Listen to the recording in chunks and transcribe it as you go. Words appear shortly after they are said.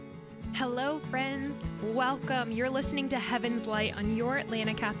Hello, friends. Welcome. You're listening to Heaven's Light on your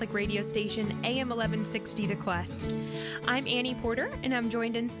Atlanta Catholic radio station, AM 1160 The Quest. I'm Annie Porter, and I'm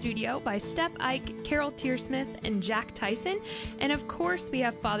joined in studio by Steph Ike, Carol Tearsmith, and Jack Tyson. And of course, we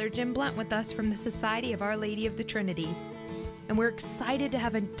have Father Jim Blunt with us from the Society of Our Lady of the Trinity. And we're excited to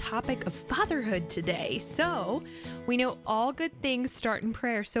have a topic of fatherhood today. So, we know all good things start in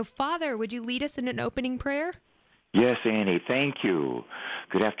prayer. So, Father, would you lead us in an opening prayer? Yes, Annie, thank you.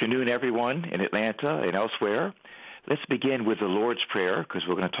 Good afternoon, everyone in Atlanta and elsewhere. Let's begin with the Lord's Prayer, because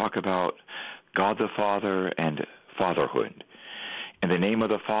we're going to talk about God the Father and fatherhood. In the name of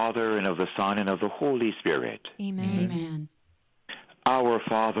the Father, and of the Son, and of the Holy Spirit. Amen. Amen. Our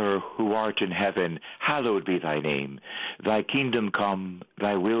Father, who art in heaven, hallowed be thy name. Thy kingdom come,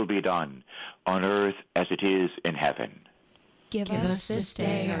 thy will be done, on earth as it is in heaven. Give us this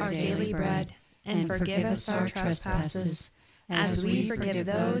day our daily bread, and forgive us our trespasses, as we forgive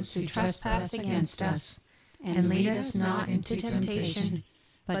those who trespass against us. And lead us not into temptation,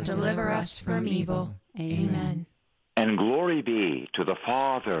 but deliver us from evil. Amen. And glory be to the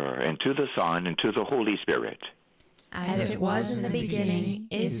Father, and to the Son, and to the Holy Spirit. As it was in the beginning,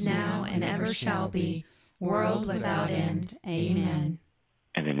 is now, and ever shall be, world without end. Amen.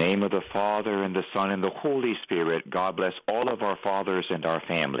 In the name of the Father, and the Son, and the Holy Spirit, God bless all of our fathers and our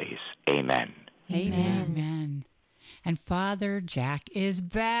families. Amen. Amen. Amen. And Father Jack is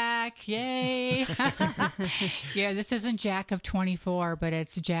back. Yay. Yeah, this isn't Jack of 24, but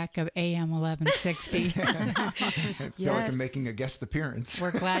it's Jack of AM 1160. I feel like I'm making a guest appearance.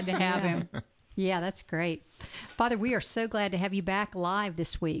 We're glad to have him. Yeah, that's great. Father, we are so glad to have you back live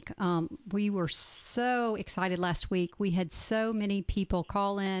this week. We were so excited last week. We had so many people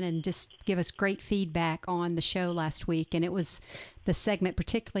call in and just give us great feedback on the show last week, and it was the segment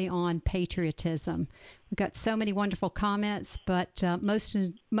particularly on patriotism. We got so many wonderful comments, but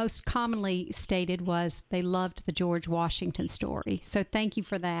most commonly stated was they loved the George Washington story. So thank you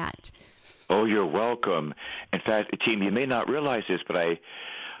for that. Oh, you're welcome. In fact, team, you may not realize this, but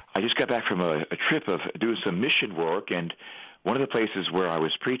I just got back from a trip of doing some mission work, and one of the places where I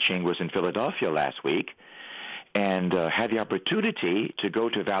was preaching was in Philadelphia last week, and had the opportunity to go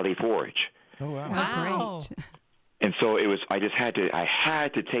to Valley Forge. Oh, wow. Wow. Great. And so it was. I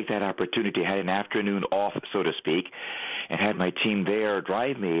had to take that opportunity. I had an afternoon off, so to speak, and had my team there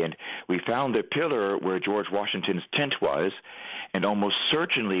drive me. And we found the pillar where George Washington's tent was, and almost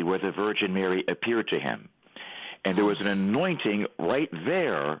certainly where the Virgin Mary appeared to him. And there was an anointing right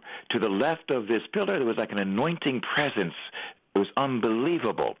there to the left of this pillar. There was like an anointing presence. It was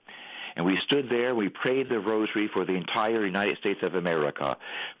unbelievable. And we stood there, we prayed the rosary for the entire United States of America,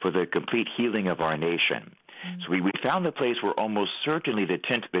 for the complete healing of our nation. So we found the place where almost certainly the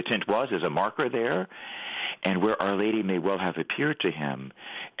tent was. There's a marker there, and where Our Lady may well have appeared to him.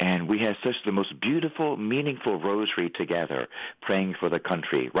 And we had such the most beautiful, meaningful rosary together, praying for the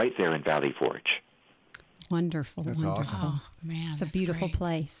country, right there in Valley Forge. Wonderful. That's wonderful. awesome. Oh, man. It's a beautiful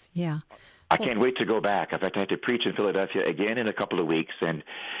place. Yeah. I can't wait to go back. In fact, I have to preach in Philadelphia again in a couple of weeks, and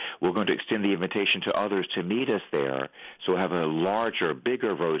we're going to extend the invitation to others to meet us there. So we'll have a larger,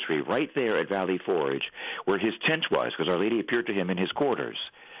 bigger rosary right there at Valley Forge, where his tent was, because Our Lady appeared to him in his quarters.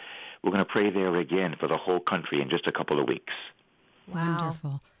 We're going to pray there again for the whole country in just a couple of weeks. Wow.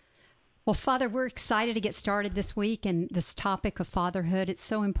 Wonderful. Well, Father, we're excited to get started this week and this topic of fatherhood. It's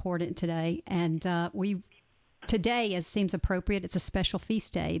so important today, and today, as seems appropriate, it's a special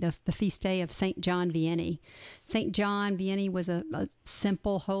feast day, the feast day of St. John Vianney. St. John Vianney was a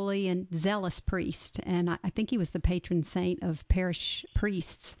simple, holy, and zealous priest, and I think he was the patron saint of parish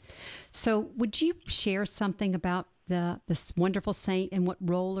priests. So would you share something about this wonderful saint and what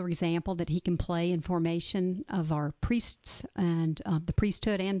role or example that he can play in formation of our priests and the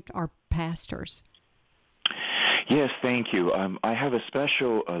priesthood and our pastors? Yes, thank you. I have a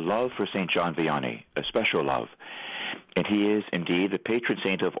special love for St. John Vianney, a special love. And he is indeed the patron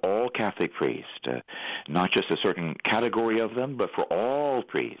saint of all Catholic priests, not just a certain category of them, but for all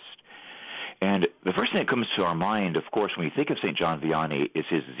priests. And the first thing that comes to our mind, of course, when we think of St. John Vianney, is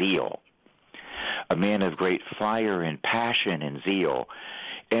his zeal. A man of great fire and passion and zeal.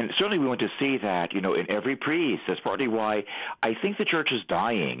 And certainly we want to see that, in every priest. That's partly why I think the church is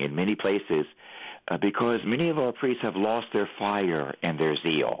dying in many places, because many of our priests have lost their fire and their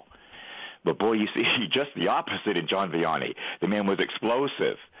zeal. But boy, you see just the opposite in John Vianney. The man was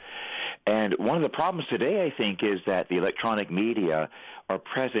explosive. And one of the problems today, I think, is that the electronic media are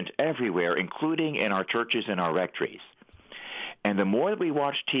present everywhere, including in our churches and our rectories. And the more that we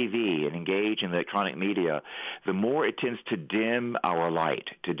watch TV and engage in the electronic media, the more it tends to dim our light,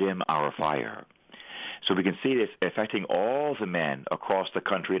 to dim our fire. So we can see this affecting all the men across the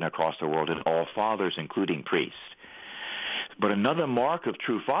country and across the world, and all fathers, including priests. But another mark of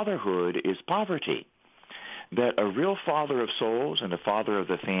true fatherhood is poverty. That a real father of souls and a father of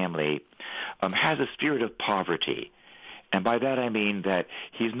the family has a spirit of poverty. And by that I mean that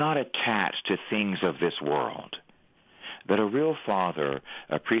he's not attached to things of this world. That a real father,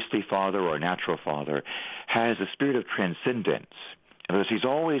 a priestly father or a natural father, has a spirit of transcendence. In other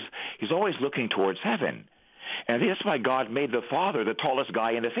words, he's always looking towards heaven. And that's why God made the father the tallest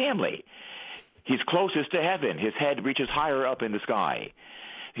guy in the family. He's closest to heaven. His head reaches higher up in the sky.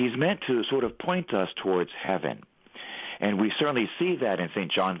 He's meant to sort of point us towards heaven. And we certainly see that in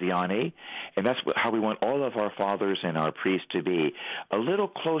St. John Vianney, and that's how we want all of our fathers and our priests to be, a little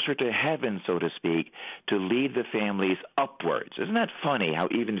closer to heaven, so to speak, to lead the families upwards. Isn't that funny how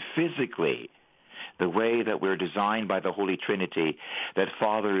even physically, the way that we're designed by the Holy Trinity, that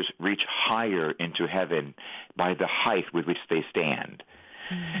fathers reach higher into heaven by the height with which they stand?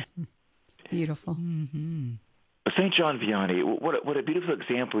 It's beautiful. Mm-hmm. St. John Vianney, what a beautiful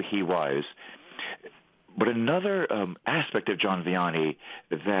example he was. But another aspect of John Vianney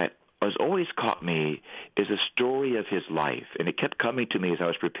that has always caught me is a story of his life, and it kept coming to me as I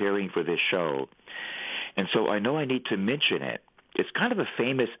was preparing for this show. And so I know I need to mention it. It's kind of a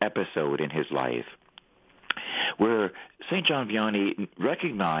famous episode in his life where St. John Vianney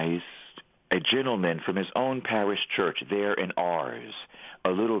recognized a gentleman from his own parish church there in Ars,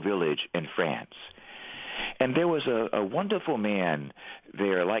 a little village in France. And there was a wonderful man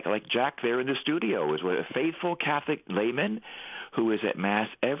there, like Jack there in the studio, was a faithful Catholic layman who was at Mass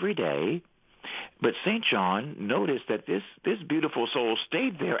every day. But St. John noticed that this beautiful soul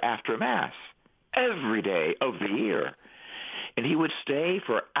stayed there after Mass every day of the year. And he would stay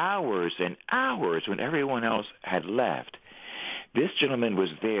for hours and hours when everyone else had left. This gentleman was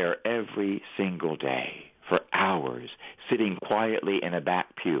there every single day for hours, sitting quietly in a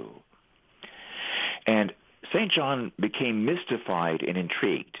back pew. And St. John became mystified and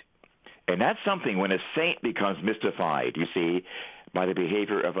intrigued. And that's something when a saint becomes mystified, you see, by the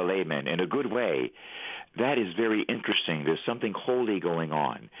behavior of a layman in a good way. That is very interesting. There's something holy going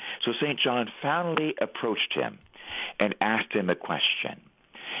on. So St. John finally approached him and asked him a question.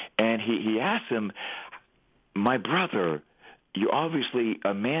 And he asked him, "My brother, you're obviously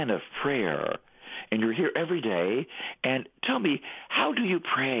a man of prayer, and you're here every day, and tell me, how do you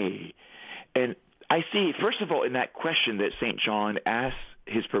pray?" And I see, first of all, in that question that St. John asked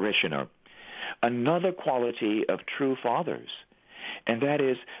his parishioner, another quality of true fathers, and that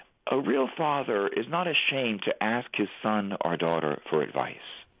is a real father is not ashamed to ask his son or daughter for advice.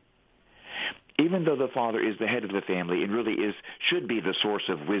 Even though the father is the head of the family and really should be the source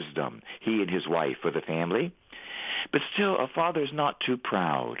of wisdom, he and his wife for the family, but still a father is not too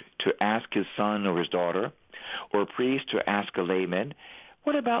proud to ask his son or his daughter, or a priest to ask a layman,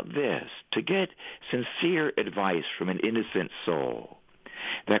 "What about this?" to get sincere advice from an innocent soul.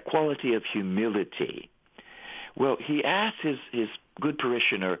 That quality of humility. Well, he asked his good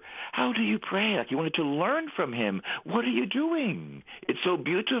parishioner, "How do you pray?" Like he wanted to learn from him. "What are you doing? It's so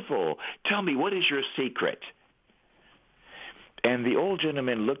beautiful. Tell me, what is your secret?" And the old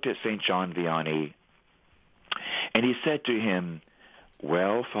gentleman looked at St. John Vianney, and he said to him,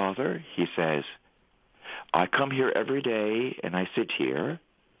 "Well, Father," he says, "I come here every day, and I sit here,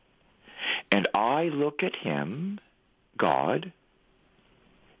 and I look at him, God,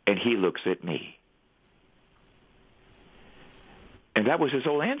 and he looks at me." And that was his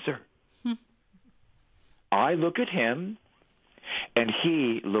whole answer. I look at him, and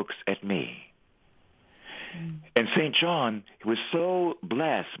he looks at me. And St. John was so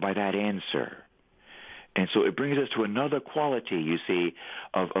blessed by that answer. And so it brings us to another quality, you see,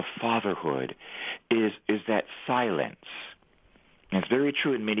 of fatherhood, is that silence. And it's very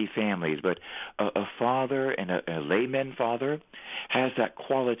true in many families, but a father and a layman father has that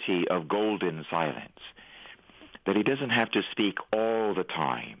quality of golden silence, that he doesn't have to speak all the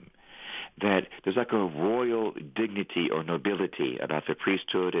time, that there's like a royal dignity or nobility about the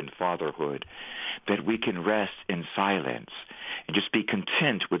priesthood and fatherhood, that we can rest in silence and just be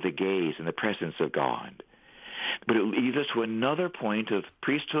content with the gaze and the presence of God. But it leads us to another point of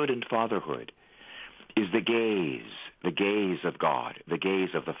priesthood and fatherhood, is the gaze of God, the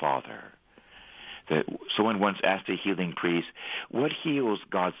gaze of the Father. That someone once asked a healing priest, "What heals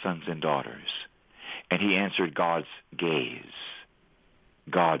God's sons and daughters?" And he answered, God's gaze.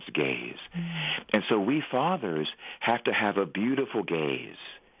 God's gaze. And so we fathers have to have a beautiful gaze.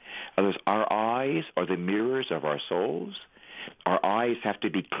 Our eyes are the mirrors of our souls, Our eyes have to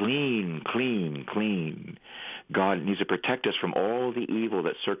be clean, clean, clean. God needs to protect us from all the evil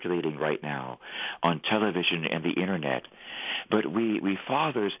that's circulating right now on television and the internet. But we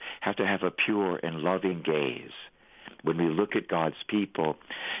fathers have to have a pure and loving gaze. When we look at God's people,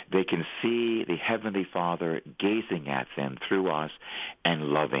 they can see the Heavenly Father gazing at them through us and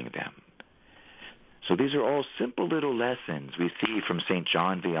loving them. So these are all simple little lessons we see from St.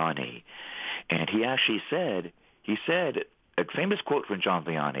 John Vianney. And he actually said, a famous quote from John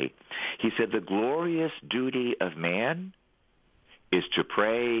Vianney, he said, "The glorious duty of man is to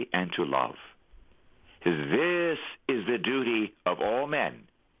pray and to love. This is the duty of all men,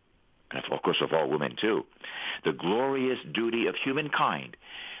 and of course of all women too. The glorious duty of humankind.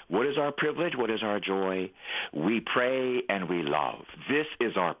 What is our privilege? What is our joy? We pray and we love. This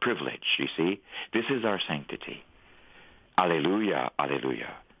is our privilege, you see. This is our sanctity." Alleluia,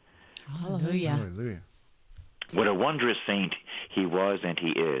 alleluia. Hallelujah. Hallelujah. What a wondrous saint he was and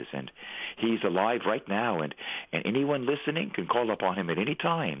he is. And he's alive right now. And anyone listening can call upon him at any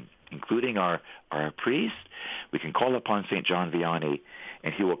time, including our priest. We can call upon St. John Vianney,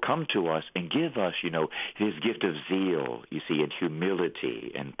 and he will come to us and give us, his gift of zeal, you see, and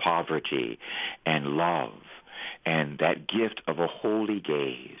humility and poverty and love, and that gift of a holy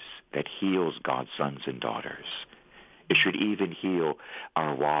gaze that heals God's sons and daughters. It should even heal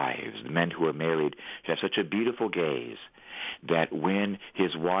our wives, the men who are married, should have such a beautiful gaze that when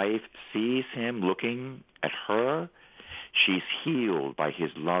his wife sees him looking at her, she's healed by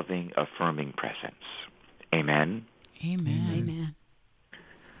his loving, affirming presence. Amen? Amen. Amen.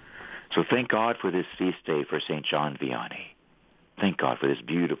 So thank God for this feast day for St. John Vianney. Thank God for this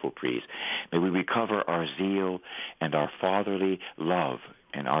beautiful priest. May we recover our zeal and our fatherly love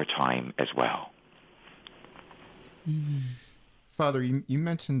in our time as well. Mm-hmm. Father, you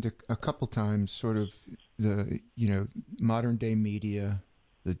mentioned a couple times sort of the modern day media,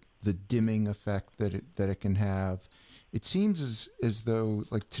 the dimming effect that it can have. It seems as though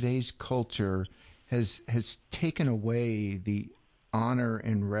like today's culture has taken away the honor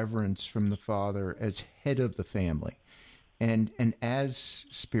and reverence from the father as head of the family and as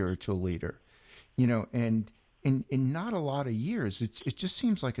spiritual leader, and in not a lot of years, it just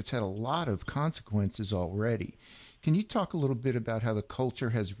seems like it's had a lot of consequences already. Can you talk a little bit about how the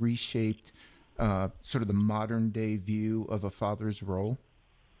culture has reshaped sort of the modern day view of a father's role?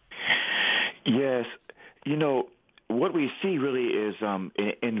 Yes. What we see really is an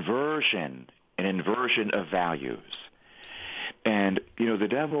inversion of values. And, the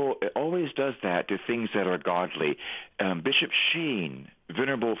devil always does that to things that are godly. Bishop Sheen,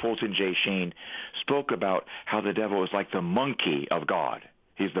 Venerable Fulton J. Sheen, spoke about how the devil is like the monkey of God.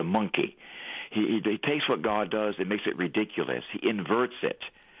 He's the monkey. He takes what God does and makes it ridiculous. He inverts it.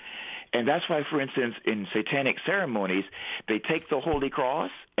 And that's why, for instance, in satanic ceremonies, they take the Holy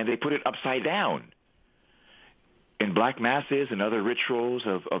Cross and they put it upside down. In black masses and other rituals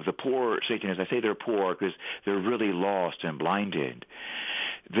of the poor Satanists, I say they're poor because they're really lost and blinded.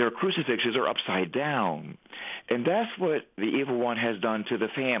 Their crucifixes are upside down. And that's what the evil one has done to the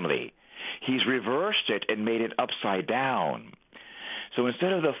family. He's reversed it and made it upside down. So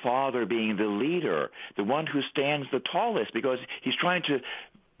instead of the father being the leader, the one who stands the tallest because he's trying to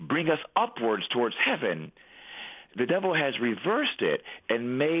bring us upwards towards heaven, the devil has reversed it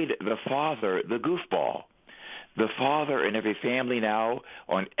and made the father the goofball. The father in every family now,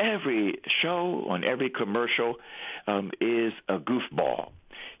 on every show, on every commercial, is a goofball.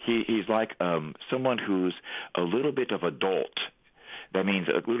 He's like someone who's a little bit of a dolt. That means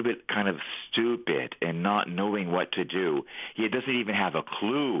a little bit kind of stupid and not knowing what to do. He doesn't even have a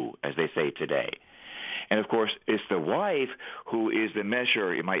clue, as they say today. And, of course, it's the wife who is the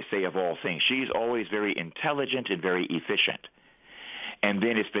measure, you might say, of all things. She's always very intelligent and very efficient. And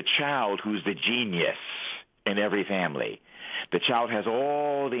then it's the child who's the genius in every family. The child has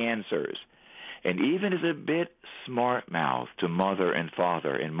all the answers and even is a bit smart-mouthed to mother and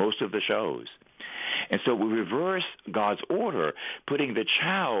father in most of the shows. And so we reverse God's order, putting the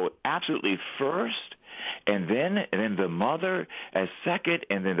child absolutely first, and then the mother as second,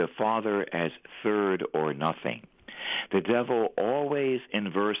 and then the father as third or nothing. The devil always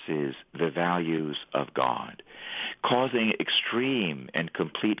inverses the values of God, causing extreme and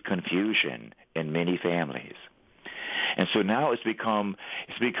complete confusion in many families. And so now it's become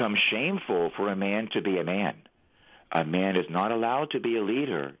shameful for a man to be a man. A man is not allowed to be a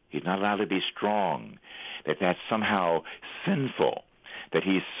leader. He's not allowed to be strong. That's somehow sinful, that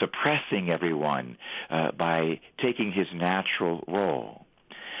he's suppressing everyone by taking his natural role.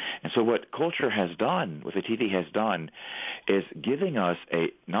 And so what culture has done, what the TV has done, is giving us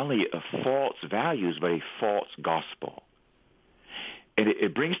not only a false values, but a false gospel. And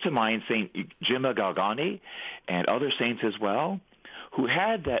it brings to mind St. Jima Galgani and other saints as well, who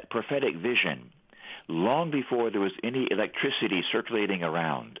had that prophetic vision long before there was any electricity circulating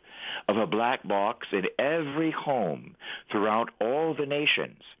around, of a black box in every home throughout all the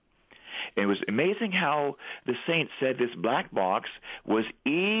nations. It was amazing how the saints said this black box was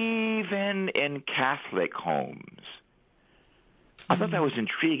even in Catholic homes. I thought that was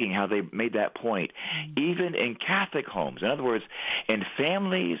intriguing how they made that point. Even in Catholic homes. In other words, in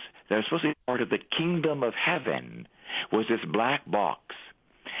families that are supposed to be part of the kingdom of heaven, was this black box.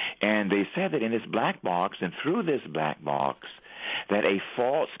 And they said that in this black box and through this black box, that a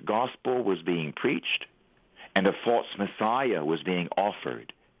false gospel was being preached and a false Messiah was being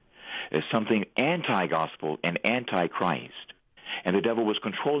offered as something anti-gospel and anti-Christ. And the devil was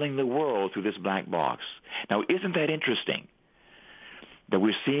controlling the world through this black box. Now, isn't that interesting? That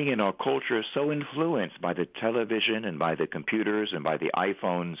we're seeing in our culture, so influenced by the television and by the computers and by the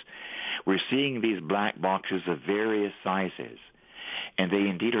iPhones, we're seeing these black boxes of various sizes. And they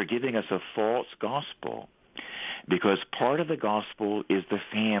indeed are giving us a false gospel, because part of the gospel is the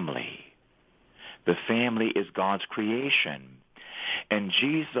family. The family is God's creation. And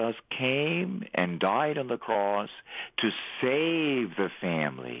Jesus came and died on the cross to save the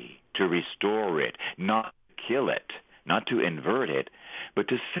family, to restore it, not to kill it, not to invert it, but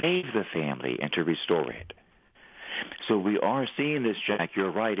to save the family and to restore it. So we are seeing this, Jack,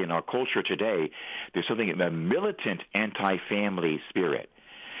 you're right, in our culture today. There's something, a militant anti-family spirit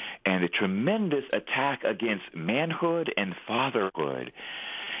and a tremendous attack against manhood and fatherhood.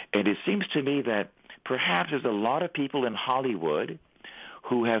 And it seems to me that perhaps there's a lot of people in Hollywood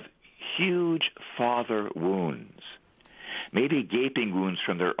who have huge father wounds, maybe gaping wounds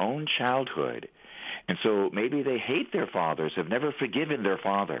from their own childhood. And so maybe they hate their fathers, have never forgiven their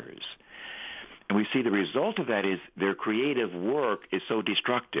fathers. And we see the result of that is their creative work is so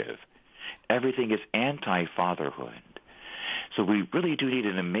destructive. Everything is anti-fatherhood. So we really do need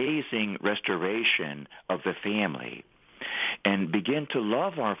an amazing restoration of the family and begin to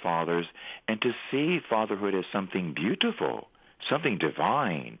love our fathers and to see fatherhood as something beautiful, something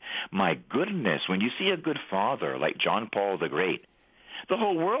divine. My goodness, when you see a good father like John Paul the Great, the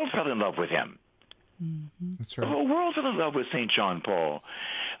whole world fell in love with him. Mm-hmm. That's right. The whole world fell in love with St. John Paul.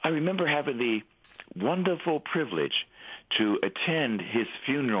 I remember having the wonderful privilege to attend his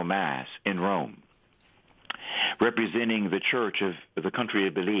funeral mass in Rome, representing the church of the country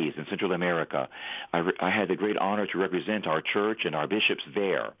of Belize in Central America. I had the great honor to represent our church and our bishops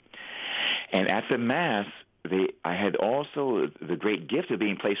there. And at the mass, I had also the great gift of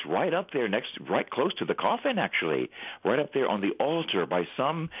being placed right up there right close to the coffin, actually, right up there on the altar by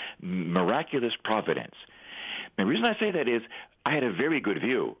some miraculous providence. The reason I say that is I had a very good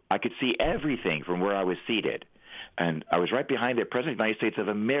view. I could see everything from where I was seated. And I was right behind the President of the United States of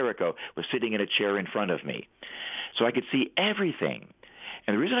America was sitting in a chair in front of me. So I could see everything.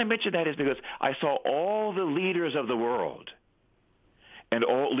 And the reason I mention that is because I saw all the leaders of the world and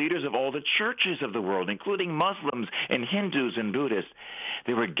all leaders of all the churches of the world, including Muslims and Hindus and Buddhists.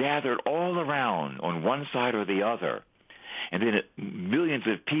 They were gathered all around on one side or the other, and then millions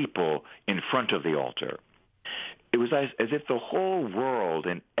of people in front of the altar. It was as if the whole world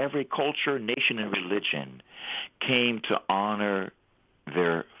and every culture, nation, and religion came to honor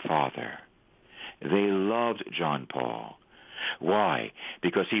their father. They loved John Paul. Why?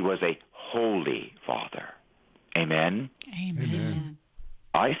 Because he was a holy father. Amen? Amen.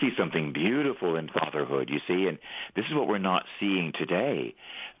 I see something beautiful in fatherhood, you see, and this is what we're not seeing today.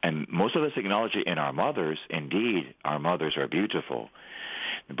 And most of us acknowledge it in our mothers. Indeed, our mothers are beautiful.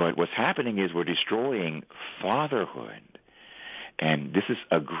 But what's happening is we're destroying fatherhood. And this is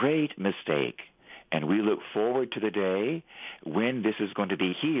a great mistake. And we look forward to the day when this is going to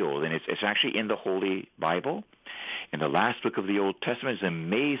be healed. And it's actually in the Holy Bible. In the last book of the Old Testament is an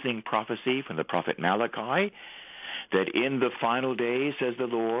amazing prophecy from the prophet Malachi that in the final days, says the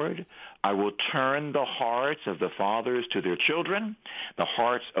Lord, I will turn the hearts of the fathers to their children, the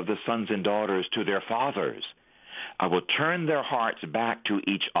hearts of the sons and daughters to their fathers. I will turn their hearts back to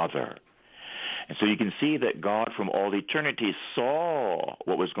each other. And so you can see that God from all eternity saw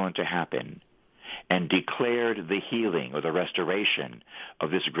what was going to happen and declared the healing or the restoration of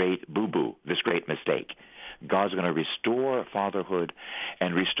this great boo-boo, this great mistake. God's going to restore fatherhood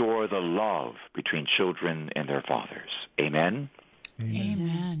and restore the love between children and their fathers. Amen?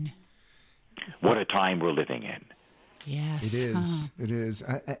 Amen. What a time we're living in. Yes. It is. It is.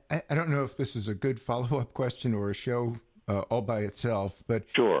 I don't know if this is a good follow-up question or a show all by itself, but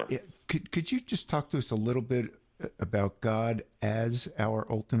sure. Could you just talk to us a little bit about God as our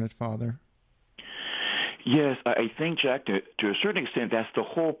ultimate Father? Yes, I think, Jack, to a certain extent, that's the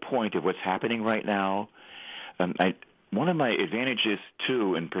whole point of what's happening right now. One of my advantages,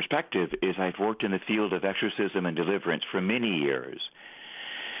 too, in perspective, is I've worked in the field of exorcism and deliverance for many years.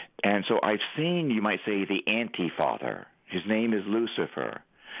 And so I've seen, you might say, the anti-father. His name is Lucifer.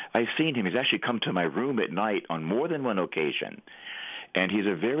 I've seen him. He's actually come to my room at night on more than one occasion. And he's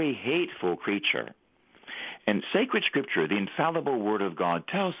a very hateful creature. And sacred scripture, the infallible word of God,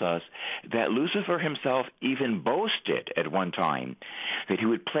 tells us that Lucifer himself even boasted at one time that he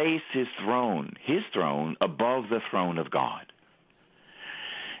would place his throne, above the throne of God.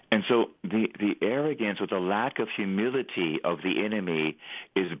 And so the arrogance or the lack of humility of the enemy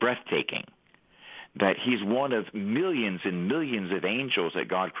is breathtaking. That he's one of millions and millions of angels that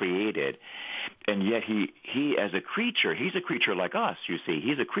God created, and yet he as a creature, he's a creature like us, you see.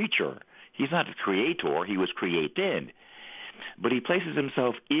 He's a creature. He's not a creator. He was created. But he places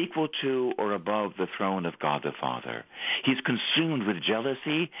himself equal to or above the throne of God the Father. He's consumed with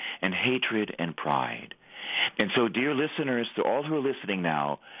jealousy and hatred and pride. And so, dear listeners, to all who are listening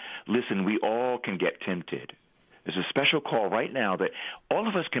now, listen, we all can get tempted. There's a special call right now that all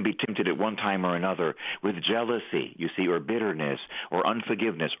of us can be tempted at one time or another with jealousy, you see, or bitterness, or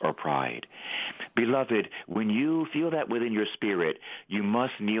unforgiveness, or pride. Beloved, when you feel that within your spirit, you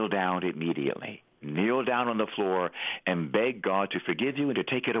must kneel down immediately. Kneel down on the floor and beg God to forgive you and to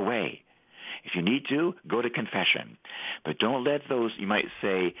take it away. If you need to, go to confession. But don't let those, you might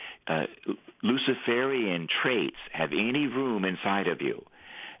say, Luciferian traits have any room inside of you.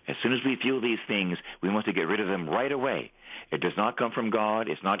 As soon as we feel these things, we want to get rid of them right away. It does not come from God.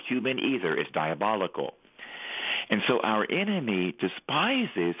 It's not human either. It's diabolical. And so our enemy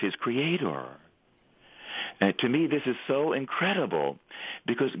despises his creator. And to me, this is so incredible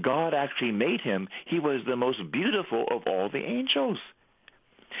because God actually made him. He was the most beautiful of all the angels.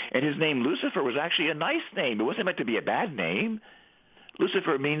 And his name, Lucifer, was actually a nice name. It wasn't meant to be a bad name.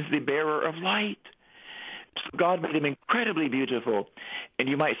 Lucifer means the bearer of light. So God made him incredibly beautiful, and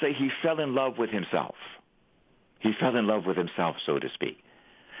you might say he fell in love with himself. He fell in love with himself, so to speak.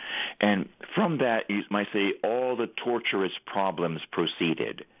 And from that, you might say, all the torturous problems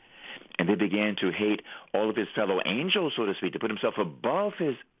proceeded. And they began to hate all of his fellow angels, so to speak, to put himself above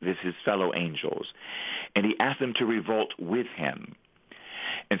his fellow angels. And he asked them to revolt with him.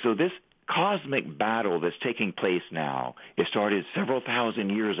 And so this cosmic battle that's taking place now, it started several thousand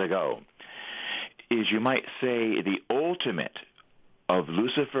years ago, is, you might say, the ultimate of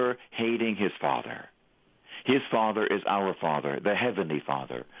Lucifer hating his Father. His Father is our Father, the Heavenly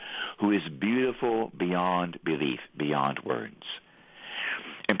Father, who is beautiful beyond belief, beyond words.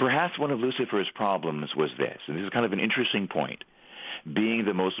 And perhaps one of Lucifer's problems was this, and this is kind of an interesting point, being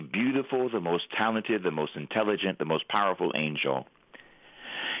the most beautiful, the most talented, the most intelligent, the most powerful angel.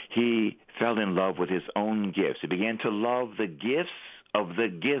 He fell in love with his own gifts. He began to love the gifts of the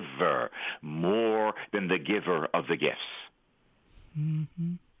giver more than the giver of the gifts.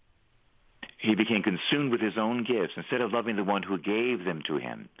 Mm-hmm. He became consumed with his own gifts instead of loving the one who gave them to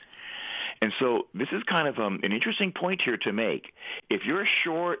him. And so this is kind of an interesting point here to make. If you're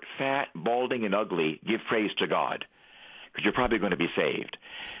short, fat, balding, and ugly, give praise to God, because you're probably going to be saved.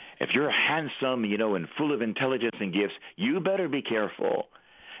 If you're handsome, and full of intelligence and gifts, you better be careful.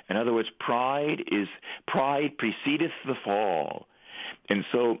 In other words, pride precedeth the fall. And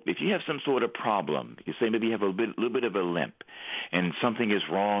so if you have some sort of problem, you say maybe you have a little bit of a limp and something is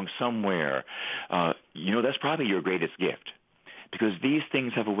wrong somewhere, that's probably your greatest gift, because these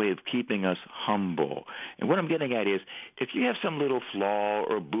things have a way of keeping us humble. And what I'm getting at is, if you have some little flaw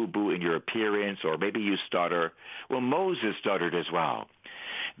or boo-boo in your appearance, or maybe you stutter, well, Moses stuttered as well.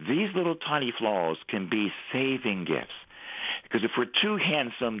 These little tiny flaws can be saving gifts, because if we're too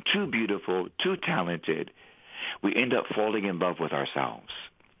handsome, too beautiful, too talented, we end up falling in love with ourselves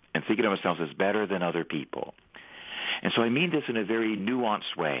and thinking of ourselves as better than other people. And so I mean this in a very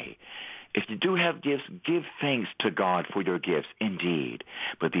nuanced way. If you do have gifts, give thanks to God for your gifts, indeed,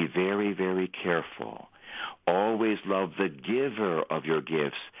 but be very, very careful. Always love the giver of your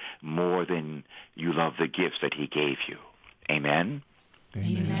gifts more than you love the gifts that he gave you. Amen?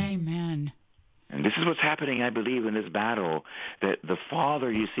 Amen. Amen. And this is what's happening, I believe, in this battle, that the Father,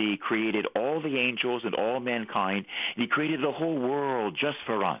 you see, created all the angels and all mankind, and he created the whole world just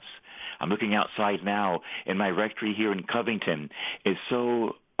for us. I'm looking outside now, and my rectory here in Covington is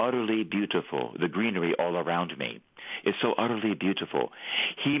so utterly beautiful. The greenery all around me is so utterly beautiful.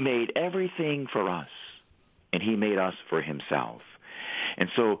 He made everything for us, and he made us for himself. And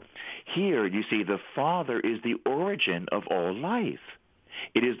so here, you see, the Father is the origin of all life.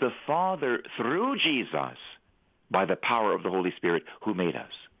 It is the Father through Jesus, by the power of the Holy Spirit, who made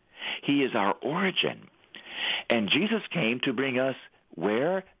us. He is our origin. And Jesus came to bring us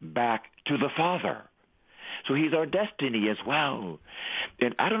where? Back to the Father. So he's our destiny as well.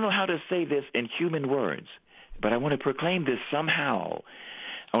 And I don't know how to say this in human words, but I want to proclaim this somehow.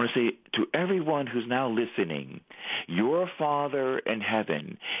 I want to say to everyone who's now listening, your Father in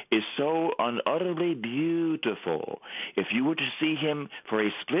heaven is so unutterably beautiful. If you were to see him for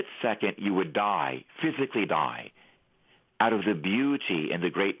a split second, you would die, physically die, out of the beauty and the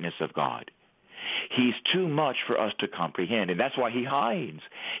greatness of God. He's too much for us to comprehend, and that's why he hides.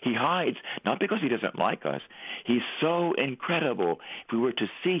 He hides not because he doesn't like us. He's so incredible. If we were to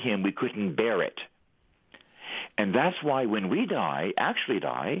see him, we couldn't bear it. And that's why when we actually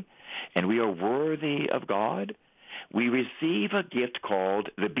die, and we are worthy of God, we receive a gift called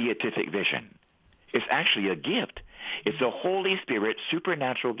the beatific vision. It's actually a gift. It's a Holy Spirit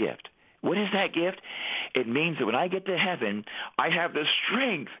supernatural gift. What is that gift? It means that when I get to heaven, I have the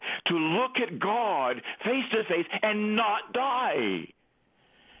strength to look at God face to face and not die.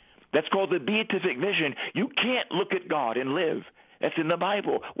 That's called the beatific vision. You can't look at God and live. That's in the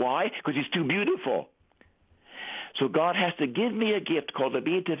Bible. Why? Because he's too beautiful. So God has to give me a gift called the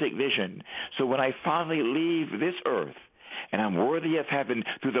beatific vision. So when I finally leave this earth and I'm worthy of heaven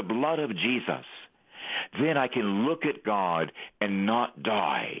through the blood of Jesus, then I can look at God and not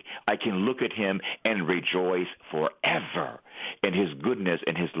die. I can look at him and rejoice forever in his goodness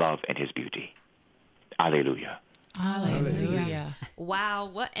and his love and his beauty. Alleluia. Hallelujah. Wow,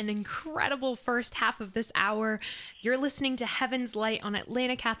 what an incredible first half of this hour. You're listening to Heaven's Light on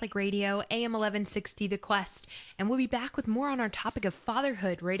Atlanta Catholic Radio, AM 1160 The Quest, and we'll be back with more on our topic of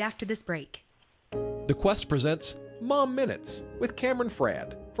fatherhood right after this break. The Quest presents Mom Minutes with Cameron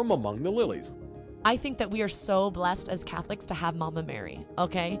Fradd from Among the Lilies. I think that we are so blessed as Catholics to have Mama Mary,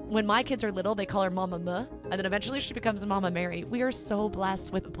 okay? When my kids are little, they call her Mama M, and then eventually she becomes Mama Mary. We are so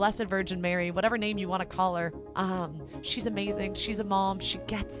blessed with Blessed Virgin Mary, whatever name you want to call her. She's amazing. She's a mom. She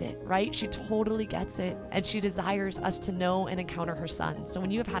gets it, right? She totally gets it, and she desires us to know and encounter her son. So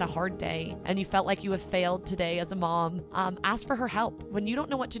when you have had a hard day and you felt like you have failed today as a mom, ask for her help. When you don't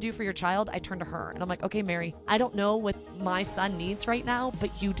know what to do for your child, I turn to her, and I'm like, okay, Mary, I don't know what my son needs right now,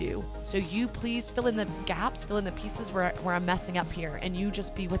 but you do. So you please fill in the gaps, fill in the pieces where I'm messing up here, and you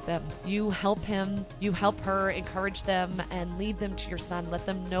just be with them. You help him, you help her, encourage them, and lead them to your son. Let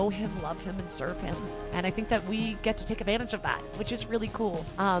them know him, love him, and serve him. And I think that we get to take advantage of that, which is really cool.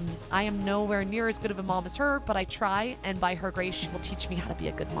 I am nowhere near as good of a mom as her, but I try, and by her grace, she will teach me how to be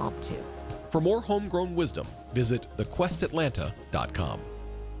a good mom too. For more homegrown wisdom, visit thequestatlanta.com.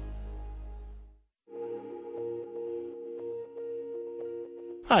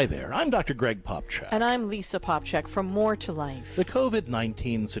 Hi there, I'm Dr. Greg Popchak. And I'm Lisa Popchak from More to Life. The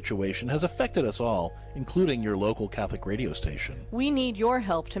COVID-19 situation has affected us all, including your local Catholic radio station. We need your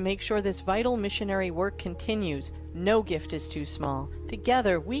help to make sure this vital missionary work continues. No gift is too small.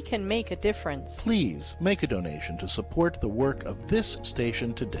 Together, we can make a difference. Please make a donation to support the work of this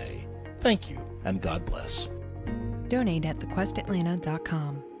station today. Thank you, and God bless. Donate at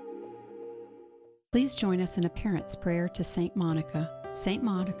thequestatlanta.com. Please join us in a parent's prayer to Saint Monica. Saint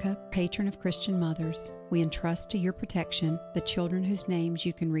Monica, patron of Christian mothers, we entrust to your protection the children whose names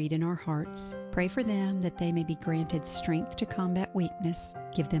you can read in our hearts. Pray for them that they may be granted strength to combat weakness,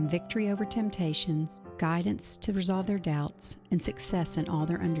 give them victory over temptations, guidance to resolve their doubts, and success in all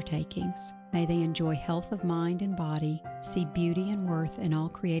their undertakings. May they enjoy health of mind and body, see beauty and worth in all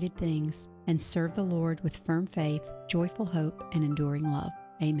created things, and serve the Lord with firm faith, joyful hope, and enduring love.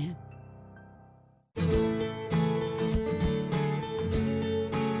 Amen.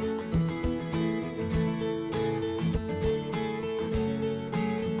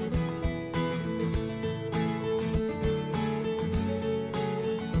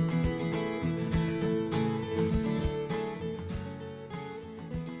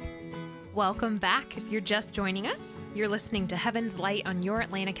 Welcome back. If you're just joining us, you're listening to Heaven's Light on your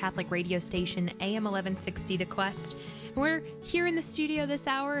Atlanta Catholic radio station, AM 1160 The Quest. We're here in the studio this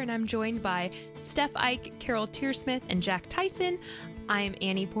hour, and I'm joined by Steph Ike, Carol Tearsmith, and Jack Tyson. I am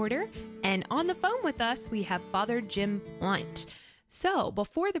Annie Porter, and on the phone with us, we have Father Jim Blunt. So,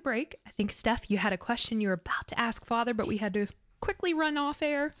 before the break, I think, Steph, you had a question you were about to ask Father, but we had to quickly run off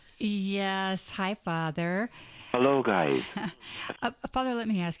air. Yes. Hi, Father. Hello, guys. Father, let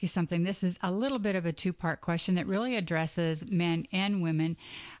me ask you something. This is a little bit of a two-part question that really addresses men and women.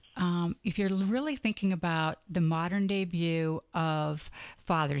 If you're really thinking about the modern-day view of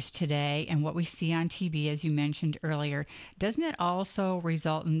fathers today and what we see on TV, as you mentioned earlier, doesn't it also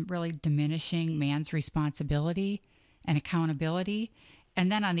result in really diminishing man's responsibility and accountability? And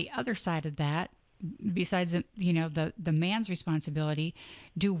then on the other side of that, besides the man's responsibility,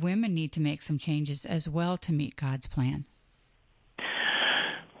 do women need to make some changes as well to meet God's plan?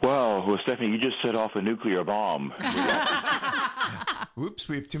 Well, Stephanie, you just set off a nuclear bomb. Oops,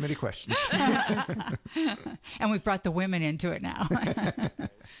 we have too many questions. And we've brought the women into it now.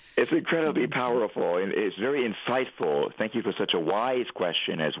 It's incredibly powerful, and it's very insightful. Thank you for such a wise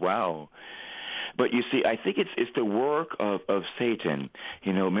question as well. But you see, I think it's the work of Satan.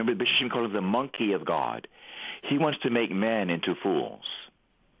 Remember Bishop Sheen called him the monkey of God. He wants to make men into fools.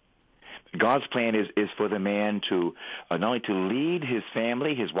 God's plan is for the man to not only to lead his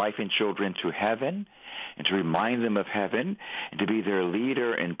family, his wife and children to heaven, and to remind them of heaven, and to be their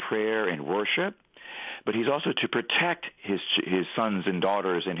leader in prayer and worship, but he's also to protect his sons and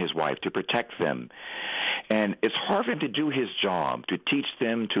daughters and his wife, to protect them. And it's hard for him to do his job, to teach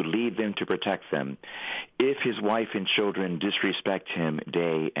them, to lead them, to protect them, if his wife and children disrespect him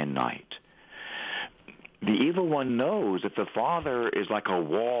day and night. The evil one knows that the father is like a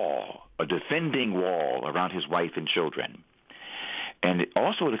wall, a defending wall around his wife and children, and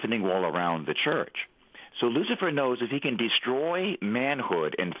also a defending wall around the church. So Lucifer knows if he can destroy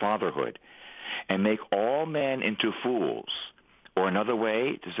manhood and fatherhood and make all men into fools, or another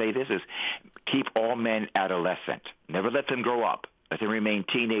way to say this is keep all men adolescent, never let them grow up, let them remain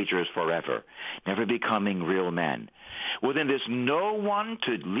teenagers forever, never becoming real men. Well, then there's no one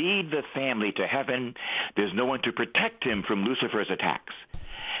to lead the family to heaven. There's no one to protect him from Lucifer's attacks.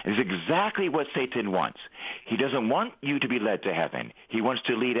 It's exactly what Satan wants. He doesn't want you to be led to heaven. He wants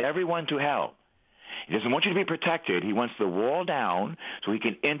to lead everyone to hell. He doesn't want you to be protected. He wants the wall down so he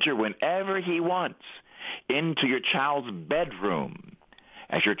can enter whenever he wants into your child's bedroom.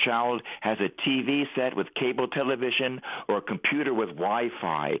 As your child has a TV set with cable television or a computer with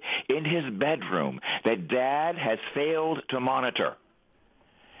Wi-Fi in his bedroom that dad has failed to monitor.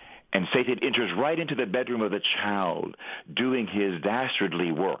 And Satan enters right into the bedroom of the child, doing his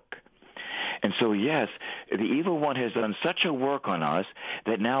dastardly work. And so, yes, the evil one has done such a work on us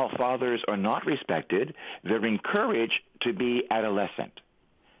that now fathers are not respected. They're encouraged to be adolescent.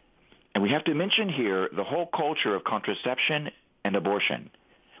 And we have to mention here the whole culture of contraception and abortion.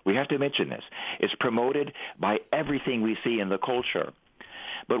 We have to mention this. It's promoted by everything we see in the culture.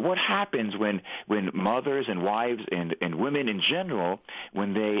 But what happens when mothers and wives and women in general,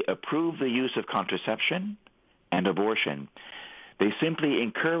 when they approve the use of contraception and abortion, they simply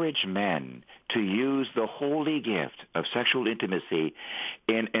encourage men to use the holy gift of sexual intimacy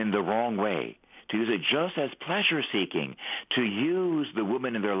in the wrong way, to use it just as pleasure-seeking, to use the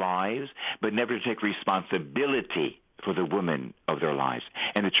woman in their lives, but never to take responsibility for the women of their lives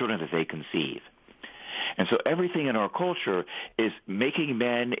and the children that they conceive. And so everything in our culture is making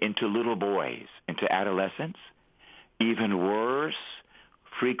men into little boys, into adolescents, even worse,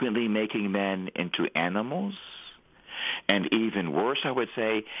 frequently making men into animals, and even worse, I would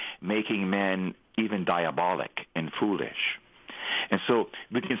say, making men even diabolic and foolish. And so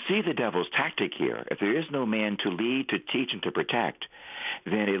we can see the devil's tactic here. If there is no man to lead, to teach, and to protect,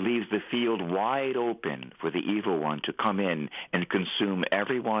 then it leaves the field wide open for the evil one to come in and consume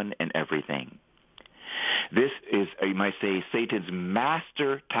everyone and everything. This is, you might say, Satan's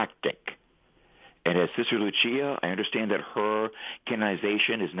master tactic. And as Sister Lucia, I understand that her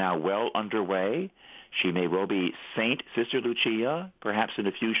canonization is now well underway. She may well be Saint Sister Lucia, perhaps in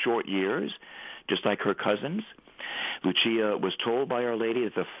a few short years, just like her cousins. Lucia was told by Our Lady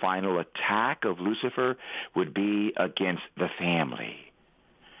that the final attack of Lucifer would be against the family.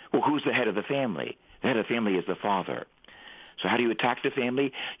 Well, who's the head of the family? The head of the family is the father. So how do you attack the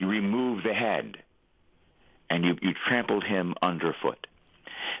family? You remove the head, and you trampled him underfoot.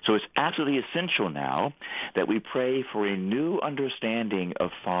 So it's absolutely essential now that we pray for a new understanding of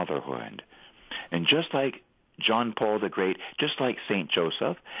fatherhood. And just like John Paul the Great, just like St.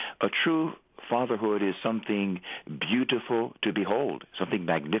 Joseph, a true fatherhood is something beautiful to behold, something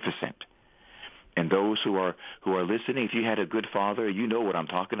magnificent. And those who are listening, if you had a good father, you know what I'm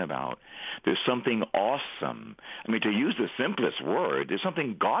talking about. There's something awesome. I mean, to use the simplest word, there's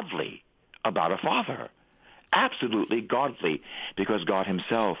something godly about a father. Absolutely godly, because God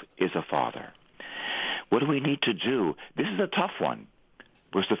himself is a father. What do we need to do? This is a tough one.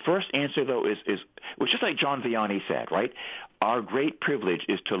 Because the first answer, though, is just like John Vianney said, right? Our great privilege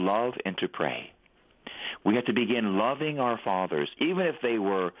is to love and to pray. We have to begin loving our fathers, even if they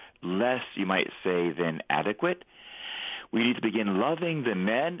were less, you might say, than adequate. We need to begin loving the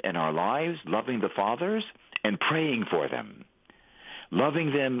men in our lives, loving the fathers, and praying for them.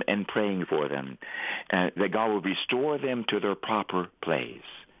 Loving them and praying for them, that God will restore them to their proper place.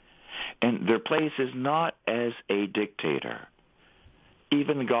 And their place is not as a dictator.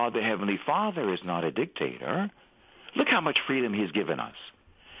 even God the Heavenly Father is not a dictator. Look how much freedom he's given us.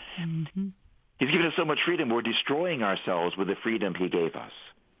 Mm-hmm. He's given us so much freedom, we're destroying ourselves with the freedom he gave us.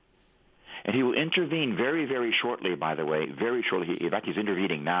 And he will intervene very, very shortly, by the way, very shortly. In fact, he's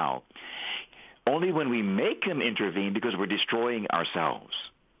intervening now. Only when we make him intervene because we're destroying ourselves.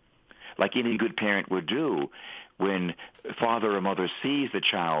 Like any good parent would do when father or mother sees the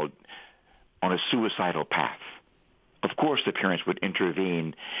child on a suicidal path. Of course, the parents would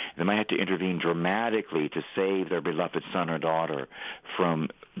intervene. They might have to intervene dramatically to save their beloved son or daughter from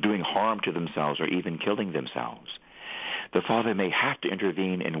doing harm to themselves or even killing themselves. The father may have to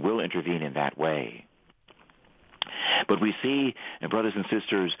intervene and will intervene in that way. But we see, brothers and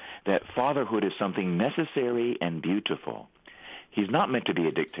sisters, that fatherhood is something necessary and beautiful. He's not meant to be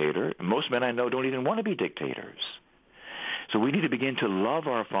a dictator. Most men I know don't even want to be dictators. So we need to begin to love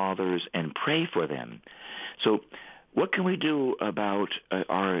our fathers and pray for them. So what can we do about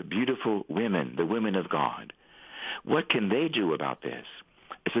our beautiful women, the women of God? What can they do about this?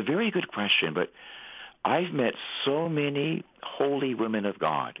 It's a very good question, but I've met so many holy women of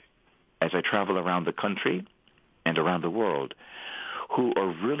God as I travel around the country and around the world who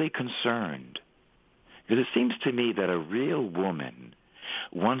are really concerned. Because it seems to me that a real woman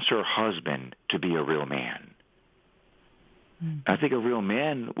wants her husband to be a real man. I think a real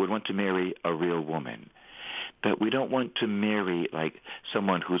man would want to marry a real woman. But we don't want to marry like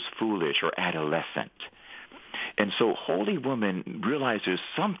someone who's foolish or adolescent. And so holy women realize there's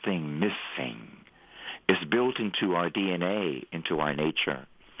something missing. It's built into our DNA, into our nature.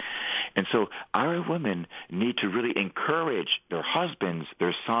 And so our women need to really encourage their husbands,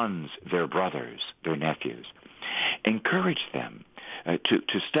 their sons, their brothers, their nephews. Encourage them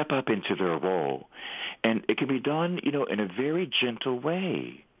to step up into their role. And it can be done, in a very gentle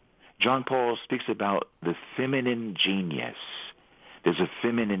way. John Paul speaks about the feminine genius. There's a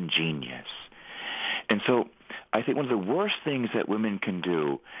feminine genius. And so I think one of the worst things that women can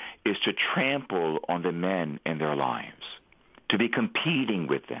do is to trample on the men in their lives, to be competing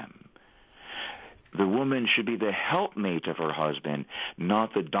with them. The woman should be the helpmate of her husband,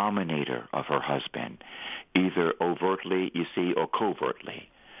 not the dominator of her husband, either overtly, you see, or covertly.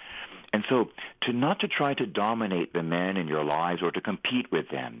 And so not to try to dominate the men in your lives or to compete with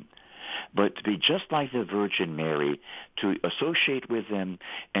them, but to be just like the Virgin Mary, to associate with them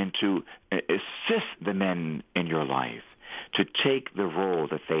and to assist the men in your life, to take the role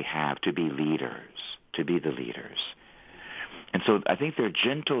that they have, to be leaders, to be the leaders. And so I think their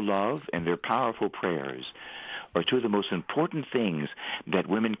gentle love and their powerful prayers are two of the most important things that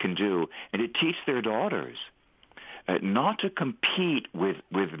women can do, and to teach their daughters not to compete with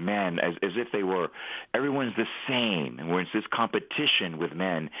men as if they were, everyone's the same, and we're in this competition with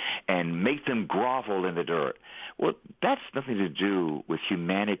men, and make them grovel in the dirt. Well, that's nothing to do with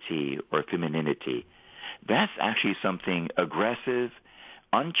humanity or femininity. That's actually something aggressive,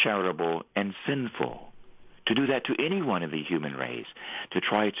 uncharitable, and sinful. To do that to anyone in the human race, to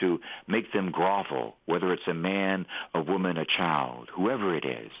try to make them grovel, whether it's a man, a woman, a child, whoever it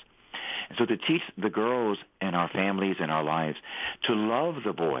is. And so to teach the girls in our families and our lives to love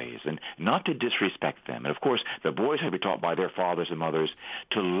the boys and not to disrespect them. And of course, the boys have to be taught by their fathers and mothers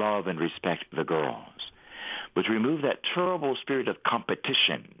to love and respect the girls. But to remove that terrible spirit of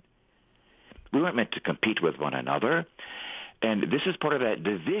competition. We weren't meant to compete with one another. And this is part of that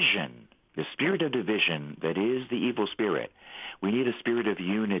division, the spirit of division that is the evil spirit. We need a spirit of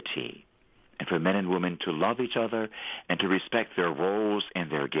unity, and for men and women to love each other and to respect their roles and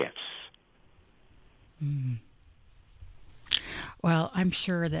their gifts. Well, I'm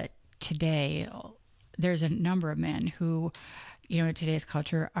sure that today there's a number of men who, in today's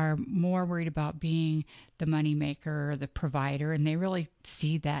culture are more worried about being the moneymaker or the provider, and they really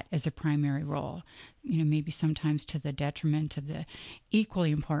see that as a primary role. Maybe sometimes to the detriment of the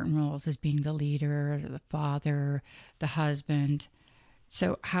equally important roles as being the leader, the father, the husband.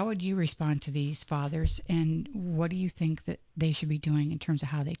 So how would you respond to these fathers, and what do you think that they should be doing in terms of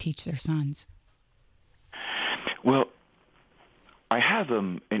how they teach their sons? Well, I have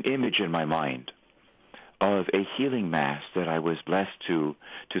an image in my mind of a healing mass that I was blessed to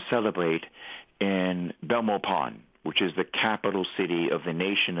celebrate in Belmopan, which is the capital city of the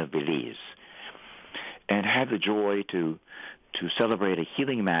nation of Belize, and had the joy to celebrate a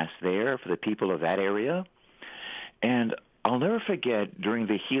healing mass there for the people of that area. And I'll never forget, during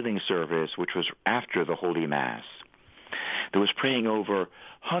the healing service, which was after the Holy Mass, there was praying over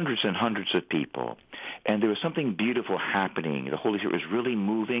hundreds and hundreds of people, and there was something beautiful happening. The Holy Spirit was really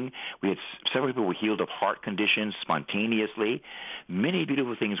moving. We had several people who were healed of heart conditions spontaneously. Many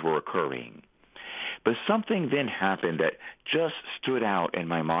beautiful things were occurring. But something then happened that just stood out in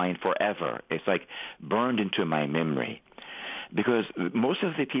my mind forever. It's like burned into my memory. Because most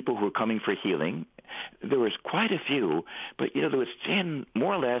of the people who were coming for healing, there was quite a few, but, there was 10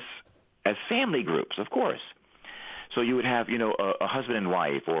 more or less as family groups, of course. So you would have, a husband and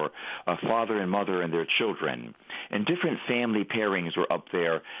wife, or a father and mother and their children. And different family pairings were up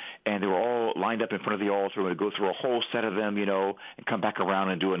there, and they were all lined up in front of the altar. We would go through a whole set of them, and come back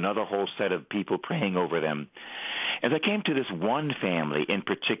around and do another whole set of people praying over them. As I came to this one family in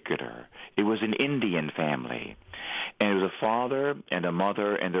particular, it was an Indian family. And it was a father and a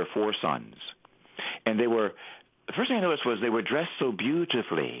mother and their 4 sons. And the first thing I noticed was they were dressed so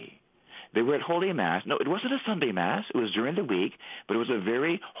beautifully. They were at Holy Mass. No, it wasn't a Sunday Mass. It was during the week, but it was a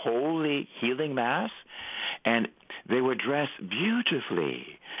very holy, healing Mass. And they were dressed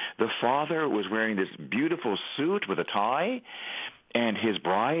beautifully. The father was wearing this beautiful suit with a tie, and his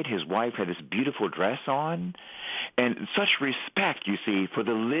bride, his wife, had this beautiful dress on. And such respect, you see, for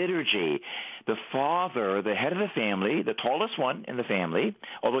the liturgy. The father, the head of the family, the tallest one in the family,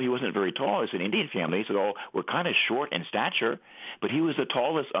 although he wasn't very tall, it's an Indian family, so they all were kind of short in stature, but he was the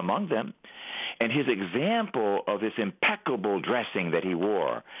tallest among them. And his example of this impeccable dressing that he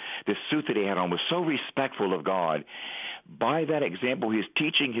wore, this suit that he had on, was so respectful of God. By that example, he's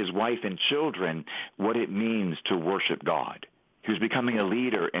teaching his wife and children what it means to worship God. He was becoming a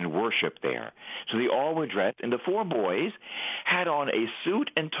leader in worship there. So they all were dressed, and the 4 boys had on a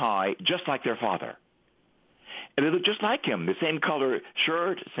suit and tie just like their father. And they looked just like him, the same color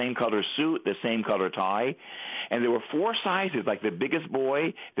shirt, same color suit, the same color tie. And there were 4 sizes, like the biggest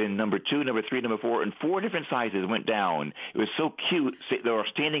boy, then number 2, number 3, number 4, and 4 different sizes went down. It was so cute. They were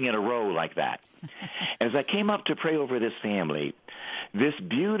standing in a row like that. As I came up to pray over this family, this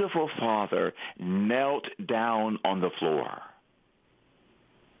beautiful father knelt down on the floor.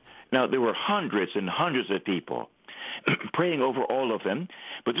 Now, there were hundreds and hundreds of people praying over all of them,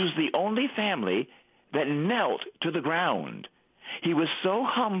 but this was the only family that knelt to the ground. He was so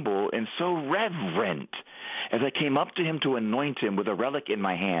humble and so reverent. As I came up to him to anoint him with a relic in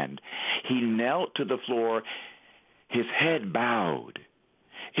my hand, he knelt to the floor, his head bowed.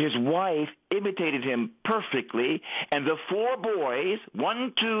 His wife imitated him perfectly, and the 4 boys,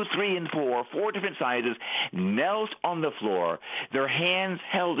 1, 2, 3, and 4 different sizes, knelt on the floor, their hands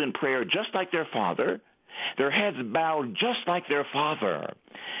held in prayer just like their father, their heads bowed just like their father.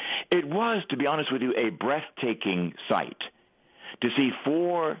 It was, to be honest with you, a breathtaking sight to see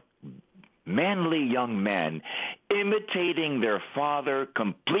 4 manly young men imitating their father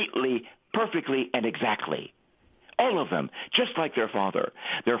completely, perfectly, and exactly. All of them, just like their father.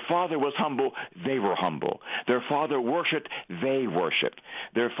 Their father was humble, they were humble. Their father worshipped, they worshipped.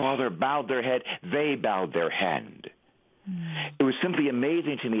 Their father bowed their head, they bowed their head. It was simply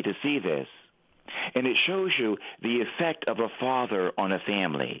amazing to me to see this. And it shows you the effect of a father on a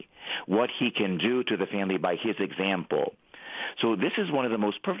family, what he can do to the family by his example. So this is one of the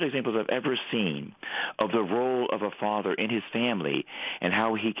most perfect examples I've ever seen of the role of a father in his family and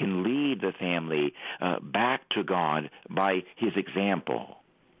how he can lead the family back to God by his example.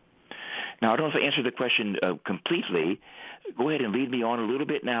 Now, I don't know if I answered the question completely. Go ahead and lead me on a little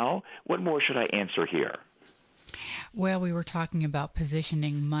bit now. What more should I answer here? Well, we were talking about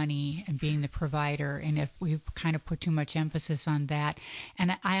positioning money and being the provider, and if we've kind of put too much emphasis on that.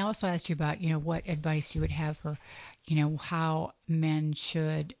 And I also asked you about, what advice you would have for, how men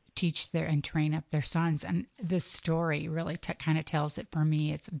should teach and train up their sons. And this story really kind of tells it for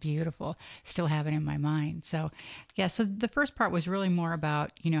me. It's beautiful. Still have it in my mind. So, yeah, so the first part was really more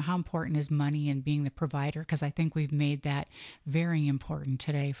about, how important is money and being the provider, because I think we've made that very important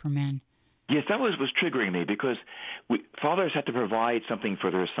today for men. Yes, that was triggering me because fathers have to provide something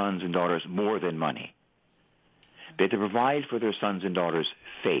for their sons and daughters more than money. They have to provide for their sons and daughters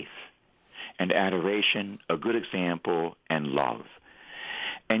faith and adoration, a good example, and love.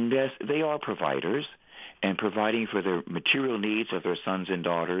 And yes, they are providers, and providing for the material needs of their sons and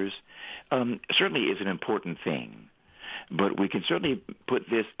daughters certainly is an important thing. But we can certainly put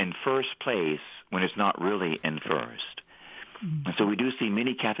this in first place when it's not really in first. And so we do see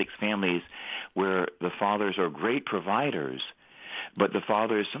many Catholic families where the fathers are great providers, but the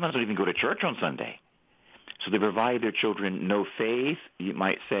fathers sometimes don't even go to church on Sunday. So they provide their children no faith, you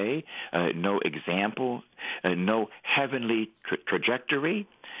might say, no example, no heavenly trajectory.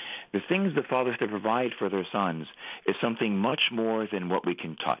 The things the fathers have to provide for their sons is something much more than what we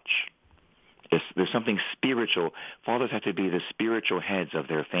can touch. There's something spiritual. Fathers have to be the spiritual heads of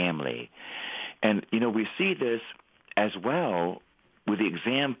their family. And, we see this as well with the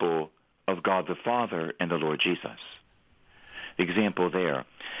example of God the Father and the Lord Jesus. The example there.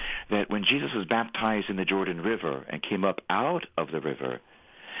 that when Jesus was baptized in the Jordan River and came up out of the river,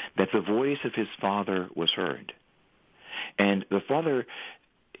 that the voice of his Father was heard. And the Father,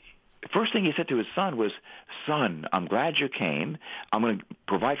 first thing he said to his son was, "Son, I'm glad you came. I'm going to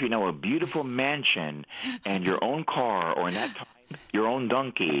provide for you now a beautiful mansion and your own car, or in that time, your own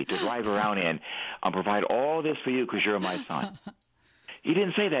donkey to drive around in. I'll provide all this for you because you're my son." He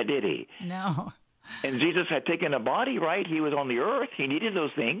didn't say that, did he? No. And Jesus had taken a body, right? He was on the earth. He needed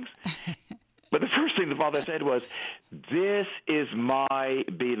those things. But the first thing the Father said was, "This is my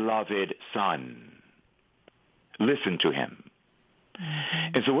beloved Son. Listen to him."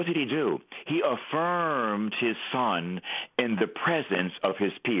 And so what did he do? He affirmed his Son in the presence of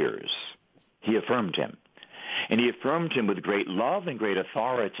his peers. He affirmed him. And he affirmed him with great love and great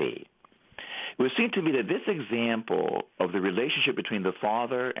authority. It would seem to me that this example of the relationship between the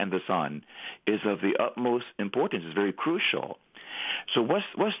Father and the Son is of the utmost importance. It's very crucial. So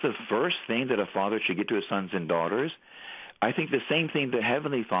what's the first thing that a father should give to his sons and daughters? I think the same thing the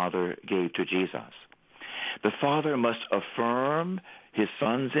Heavenly Father gave to Jesus. The Father must affirm his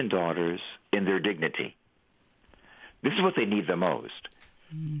sons and daughters in their dignity. This is what they need the most.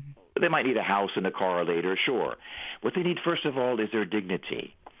 They might need a house and a car later, sure. What they need, first of all, is their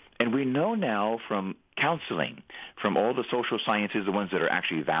dignity. And we know now from counseling, from all the social sciences, the ones that are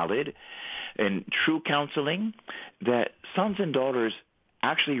actually valid, and true counseling, that sons and daughters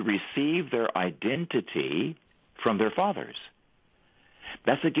actually receive their identity from their fathers.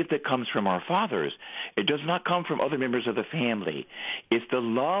 That's a gift that comes from our fathers. It does not come from other members of the family. It's the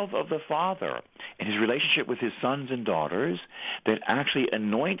love of the Father and his relationship with his sons and daughters that actually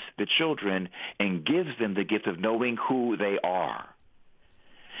anoints the children and gives them the gift of knowing who they are.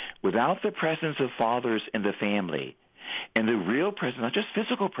 Without the presence of fathers in the family, and the real presence, not just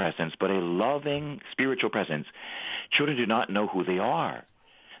physical presence, but a loving spiritual presence, children do not know who they are.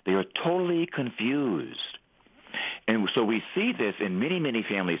 They are totally confused. And so we see this in many, many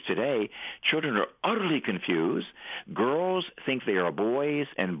families today. Children are utterly confused. Girls think they are boys,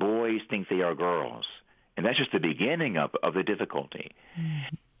 and boys think they are girls. And that's just the beginning of the difficulty.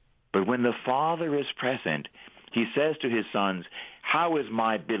 But when the Father is present, he says to his sons, "How is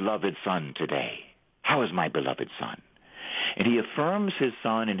my beloved son today? How is my beloved son?" And he affirms his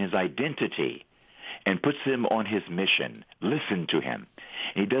son in his identity and puts him on his mission. Listen to him.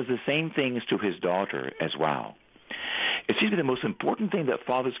 And he does the same things to his daughter as well. It seems to me the most important thing that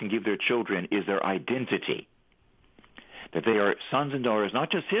fathers can give their children is their identity. That they are sons and daughters,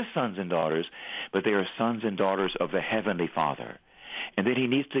 not just his sons and daughters, but they are sons and daughters of the Heavenly Father. And that he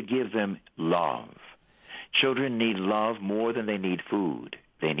needs to give them love. Children need love more than they need food.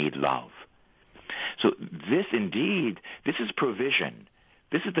 They need love. So this is provision.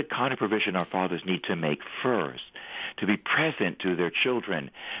 This is the kind of provision our fathers need to make first, to be present to their children,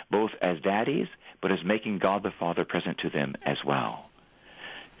 both as daddies, but as making God the Father present to them as well.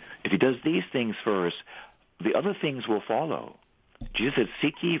 If he does these things first, the other things will follow. Jesus said,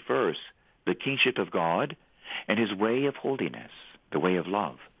 "Seek ye first the kingship of God and his way of holiness, the way of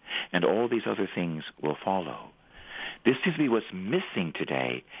love, and all these other things will follow." This seems to be what's missing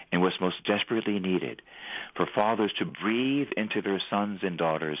today and what's most desperately needed, for fathers to breathe into their sons and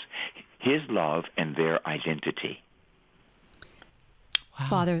daughters his love and their identity. Wow.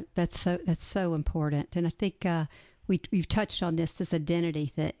 Father, that's so important, and I think we've touched on this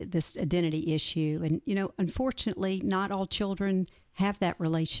identity issue, and unfortunately, not all children have that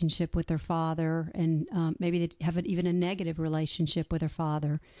relationship with their father, and maybe they have even a negative relationship with their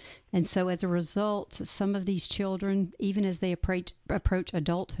father. And so as a result, some of these children, even as they approach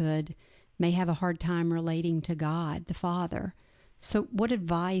adulthood, may have a hard time relating to God, the Father. So what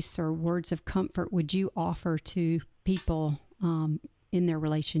advice or words of comfort would you offer to people in their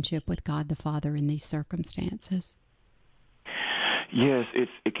relationship with God the Father in these circumstances? Yes,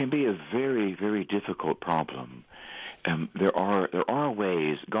 it can be a very, very difficult problem. There are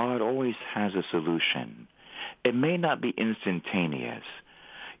ways. God always has a solution. It may not be instantaneous.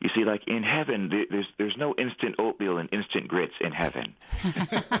 You see, like in heaven, there's no instant oatmeal and instant grits in heaven.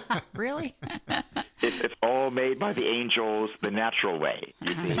 Really? It's all made by the angels the natural way,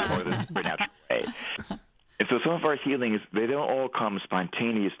 you see, or the supernatural way. And so some of our healings, they don't all come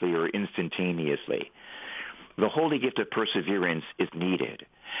spontaneously or instantaneously. The holy gift of perseverance is needed.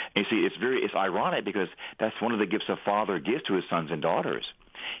 And you see, it's ironic because that's one of the gifts a father gives to his sons and daughters.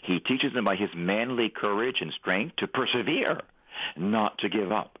 He teaches them by his manly courage and strength to persevere, not to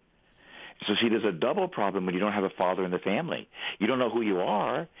give up. So see, there's a double problem when you don't have a father in the family. You don't know who you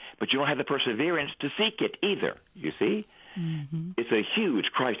are, but you don't have the perseverance to seek it either, you see? Mm-hmm. It's a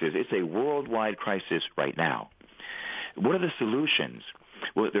huge crisis. It's a worldwide crisis right now. What are the solutions?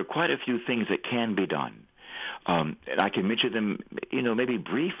 Well, there are quite a few things that can be done. And I can mention them, maybe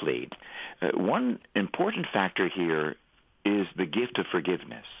briefly. One important factor here is the gift of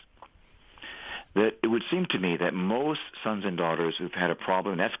forgiveness. That it would seem to me that most sons and daughters who've had a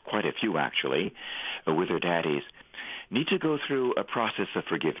problem, that's quite a few actually, with their daddies, need to go through a process of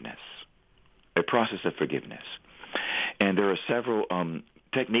forgiveness. A process of forgiveness. And there are several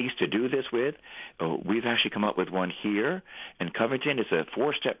techniques to do this with. We've actually come up with one here in Covington. It's a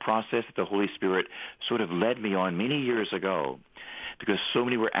 4-step process that the Holy Spirit sort of led me on many years ago, because so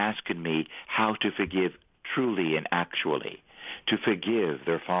many were asking me how to forgive truly and actually, to forgive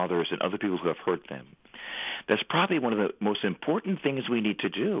their fathers and other people who have hurt them. That's probably one of the most important things we need to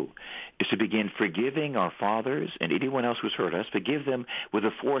do, is to begin forgiving our fathers and anyone else who's hurt us. Forgive them with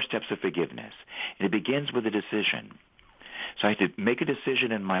the 4 steps of forgiveness. And it begins with a decision. So I have to make a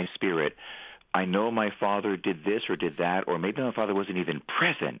decision in my spirit. I know my father did this or did that, or maybe my father wasn't even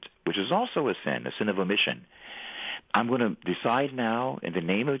present, which is also a sin of omission. I'm going to decide now in the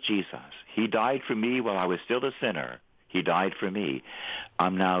name of Jesus. He died for me while I was still a sinner. He died for me.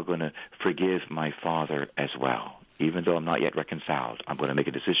 I'm now going to forgive my father as well. Even though I'm not yet reconciled, I'm going to make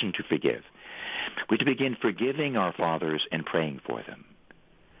a decision to forgive. We have to begin forgiving our fathers and praying for them.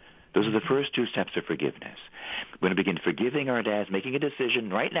 Those are the first 2 steps of forgiveness. We're going to begin forgiving our dads, making a decision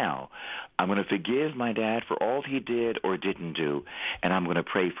right now. I'm going to forgive my dad for all he did or didn't do, and I'm going to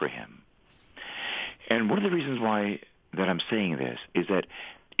pray for him. And one of the reasons why that I'm saying this is that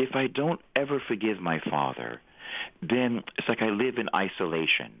if I don't ever forgive my father, then it's like I live in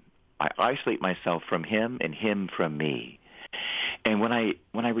isolation. I isolate myself from him and him from me. And when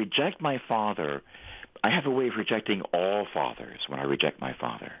I reject my father, I have a way of rejecting all fathers when I reject my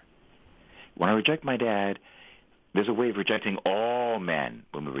father. When I reject my dad, there's a way of rejecting all men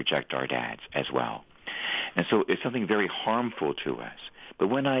when we reject our dads as well. And so it's something very harmful to us. But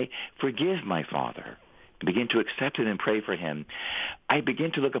when I forgive my father and begin to accept him and pray for him, I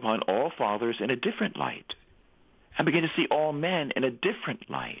begin to look upon all fathers in a different light. I begin to see all men in a different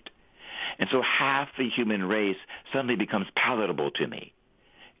light. And so half the human race suddenly becomes palatable to me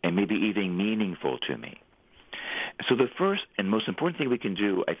and maybe even meaningful to me. So the first and most important thing we can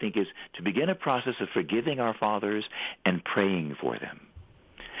do, I think, is to begin a process of forgiving our fathers and praying for them.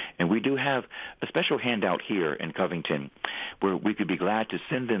 And we do have a special handout here in Covington where we could be glad to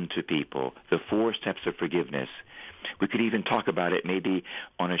send them to people, the 4 steps of forgiveness. We could even talk about it maybe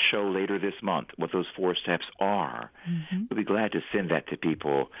on a show later this month, what those 4 steps are. Mm-hmm. We'd be glad to send that to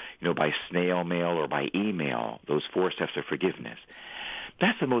people, by snail mail or by email, those 4 steps of forgiveness.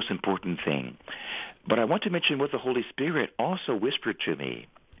 That's the most important thing. But I want to mention what the Holy Spirit also whispered to me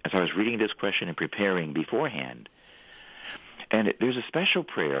as I was reading this question and preparing beforehand. And there's a special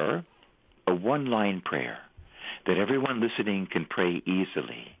prayer, a 1-line prayer, that everyone listening can pray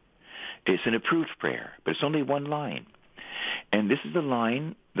easily. It's an approved prayer, but it's only 1 line. And this is the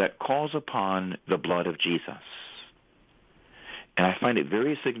line that calls upon the blood of Jesus. And I find it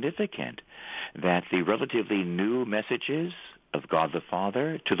very significant that the relatively new messages of God the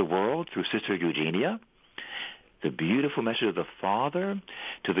Father to the world through Sister Eugenia, the beautiful message of the Father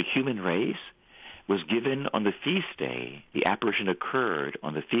to the human race, was given on the feast day. The apparition occurred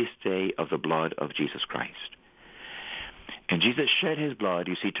on the feast day of the blood of Jesus Christ. And Jesus shed his blood,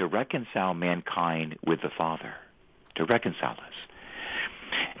 you see, to reconcile mankind with the Father, to reconcile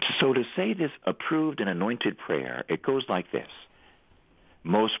us. So to say this approved and anointed prayer, it goes like this.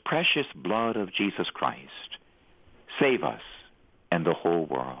 Most precious blood of Jesus Christ, save us and the whole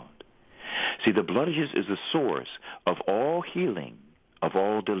world. See, the blood of Jesus is the source of all healing, of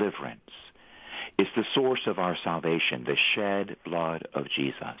all deliverance. It's the source of our salvation, the shed blood of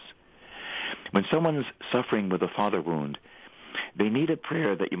Jesus. When someone's suffering with a father wound, they need a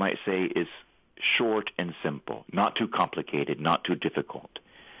prayer that you might say is short and simple, not too complicated, not too difficult.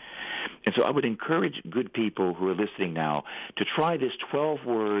 And so I would encourage good people who are listening now to try this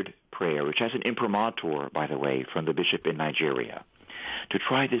 12-word prayer, which has an imprimatur, by the way, from the bishop in Nigeria. To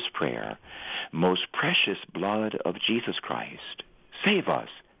try this prayer, most precious blood of Jesus Christ, save us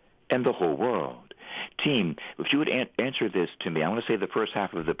and the whole world. Team, if you would answer this to me, I want to say the first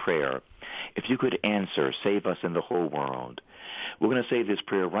half of the prayer. If you could answer, save us and the whole world. We're going to say this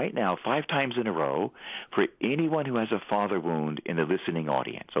prayer right now 5 times in a row for anyone who has a father wound in the listening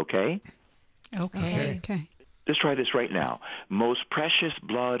audience, okay? Okay. Let's try this right now. Most precious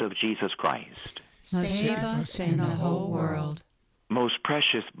blood of Jesus Christ, Save us and the whole world. Most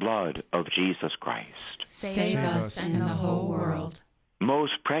precious blood of Jesus Christ, Save us and the whole world.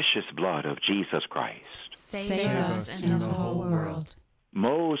 Most precious blood of Jesus Christ, Save us and the whole world.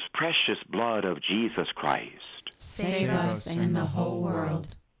 Most precious blood of Jesus Christ, Save us and the whole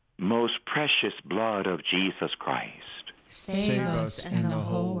world. Most precious blood of Jesus Christ. Save us and the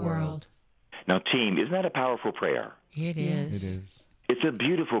whole world. Now, team, isn't that a powerful prayer? It is. It is. It's a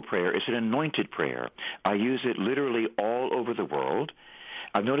beautiful prayer. It's an anointed prayer. I use it literally all over the world.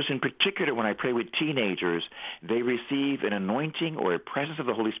 I've noticed in particular when I pray with teenagers, they receive an anointing or a presence of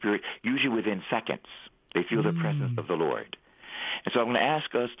the Holy Spirit usually within seconds. They feel the presence of the Lord. And so I'm going to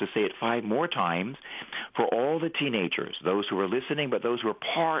ask us to say it 5 more times for all the teenagers, those who are listening, but those who are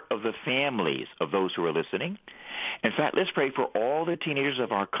part of the families of those who are listening. In fact, let's pray for all the teenagers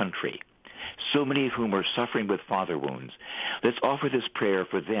of our country, so many of whom are suffering with father wounds. Let's offer this prayer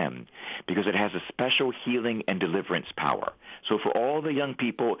for them because it has a special healing and deliverance power. So for all the young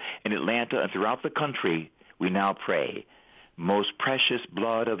people in Atlanta and throughout the country, we now pray, most precious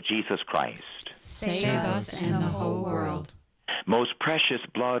blood of Jesus Christ. Save us and the whole world. Most precious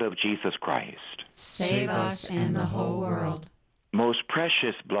blood of Jesus Christ. Save us and the whole world. Most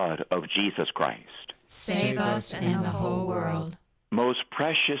precious blood of Jesus Christ. Save us and the whole world. Most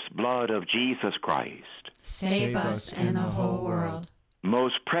precious blood of Jesus Christ. Save us and the whole world.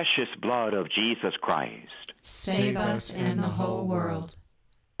 Most precious blood of Jesus Christ. Save us and the whole world.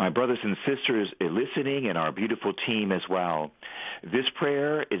 My brothers and sisters listening and our beautiful team as well, this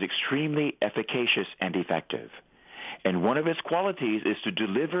prayer is extremely efficacious and effective. And one of its qualities is to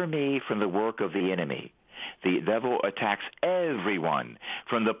deliver me from the work of the enemy. The devil attacks everyone,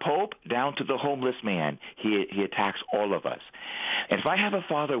 from the Pope down to the homeless man. He attacks all of us. And if I have a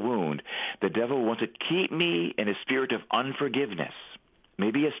father wound, the devil wants to keep me in a spirit of unforgiveness,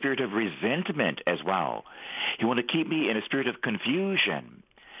 maybe a spirit of resentment as well. He wants to keep me in a spirit of confusion.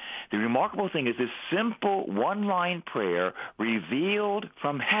 The remarkable thing is this simple one-line prayer revealed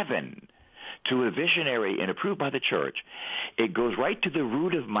from heaven to a visionary and approved by the church. It goes right to the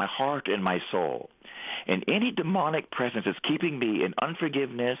root of my heart and my soul. And any demonic presence that's keeping me in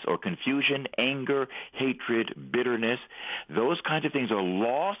unforgiveness or confusion, anger, hatred, bitterness, those kinds of things are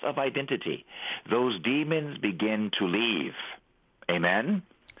loss of identity. Those demons begin to leave. Amen?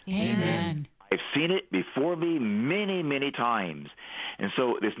 Amen. I've seen it before me many, many times. And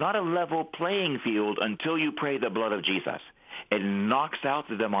so it's not a level playing field until you pray the blood of Jesus. It knocks out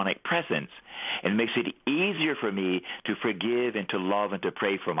the demonic presence and makes it easier for me to forgive and to love and to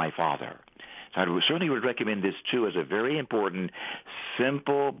pray for my Father. So I certainly would recommend this, too, as a very important,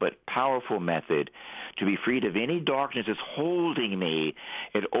 simple but powerful method to be freed of any darkness that's holding me.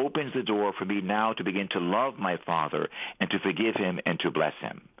 It opens the door for me now to begin to love my Father and to forgive him and to bless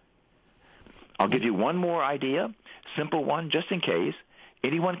him. I'll give you one more idea, simple one, just in case.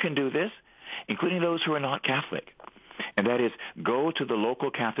 Anyone can do this, including those who are not Catholic. And that is, go to the local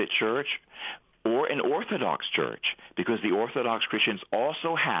Catholic church or an Orthodox church, because the Orthodox Christians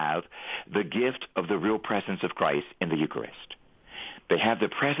also have the gift of the real presence of Christ in the Eucharist. They have the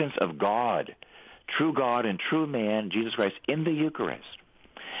presence of God, true God and true man, Jesus Christ, in the Eucharist.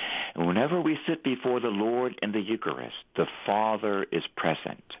 And whenever we sit before the Lord in the Eucharist, the Father is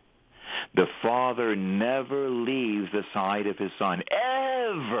present. The Father never leaves the side of his Son,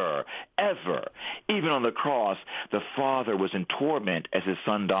 ever, ever. Even on the cross, the Father was in torment as his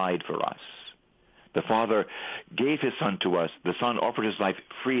Son died for us. The Father gave his Son to us. The Son offered his life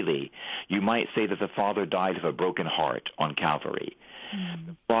freely. You might say that the Father died of a broken heart on Calvary.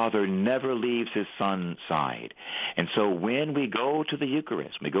 The Father never leaves his Son's side. And so when we go to the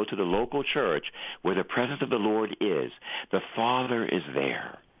Eucharist, we go to the local church where the presence of the Lord is, the Father is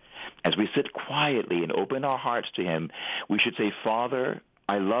there. As we sit quietly and open our hearts to him, we should say, Father,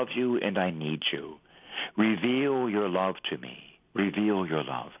 I love you and I need you. Reveal your love to me. Reveal your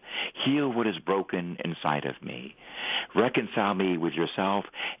love. Heal what is broken inside of me. Reconcile me with yourself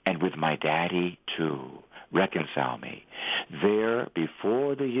and with my daddy too. Reconcile me. There,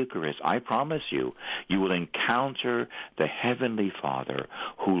 before the Eucharist, I promise you, you will encounter the Heavenly Father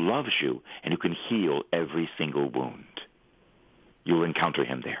who loves you and who can heal every single wound. You will encounter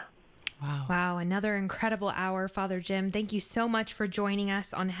him there. Wow, another incredible hour, Father Jim. Thank you so much for joining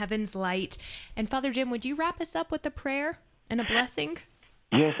us on Heaven's Light. And Father Jim, would you wrap us up with a prayer and a blessing?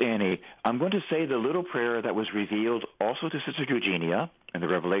 Yes, Annie. I'm going to say the little prayer that was revealed also to Sister Eugenia in the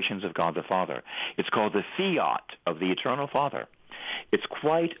Revelations of God the Father. It's called the Fiat of the Eternal Father. It's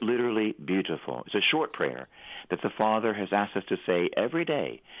quite literally beautiful. It's a short prayer that the Father has asked us to say every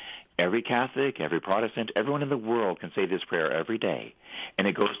day. Every Catholic, every Protestant, everyone in the world can say this prayer every day. And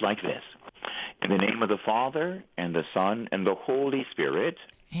it goes like this. In the name of the Father, and the Son, and the Holy Spirit.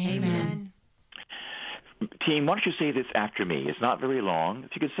 Amen. Team, why don't you say this after me? It's not very long.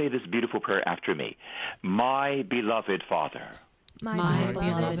 If you could say this beautiful prayer after me. My beloved Father. My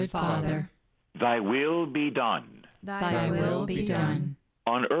beloved Father. Thy will be done. Thy will be done.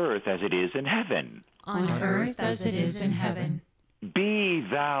 On earth as it is in heaven. On earth as it is in heaven. Be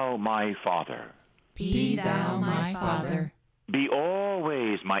thou my Father. Be thou my Father. Be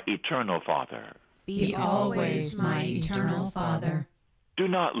always my eternal Father. Be always my eternal Father. Do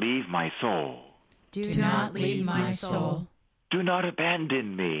not leave my soul. Do not leave my soul. Do not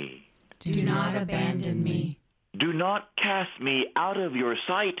abandon me. Do not abandon me. Do not cast me out of your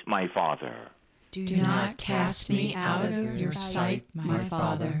sight, my Father. Do not cast me out of your sight, my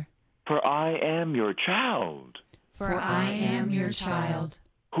Father. For I am your child. For I am your child.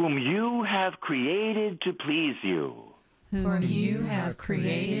 Whom you have created to please you. Whom you have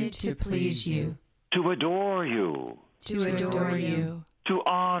created to please you. To adore you. To adore you. To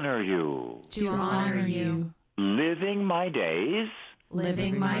honor you. To honor you. Living my days.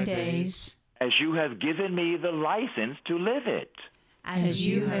 Living my days. As you have given me the license to live it. As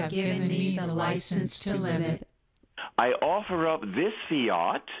you have given me the license to live it. I offer up this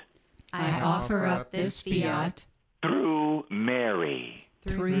fiat. I offer up this fiat. Through Mary.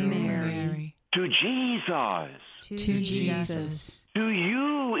 Through Mary. To Jesus. To Jesus. To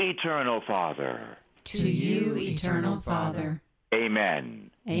you, eternal Father. To you, eternal Father.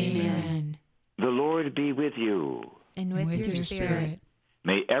 Amen. Amen. The Lord be with you. And with your spirit.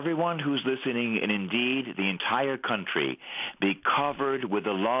 May everyone who's listening, and indeed the entire country, be covered with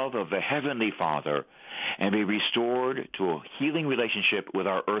the love of the Heavenly Father and be restored to a healing relationship with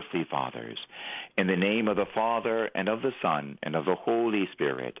our earthly fathers. In the name of the Father, and of the Son, and of the Holy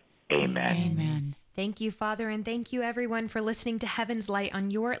Spirit. Amen. Amen. Thank you, Father, and thank you, everyone, for listening to Heaven's Light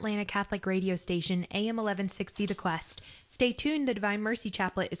on your Atlanta Catholic radio station, AM 1160 The Quest. Stay tuned. The Divine Mercy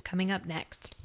Chaplet is coming up next.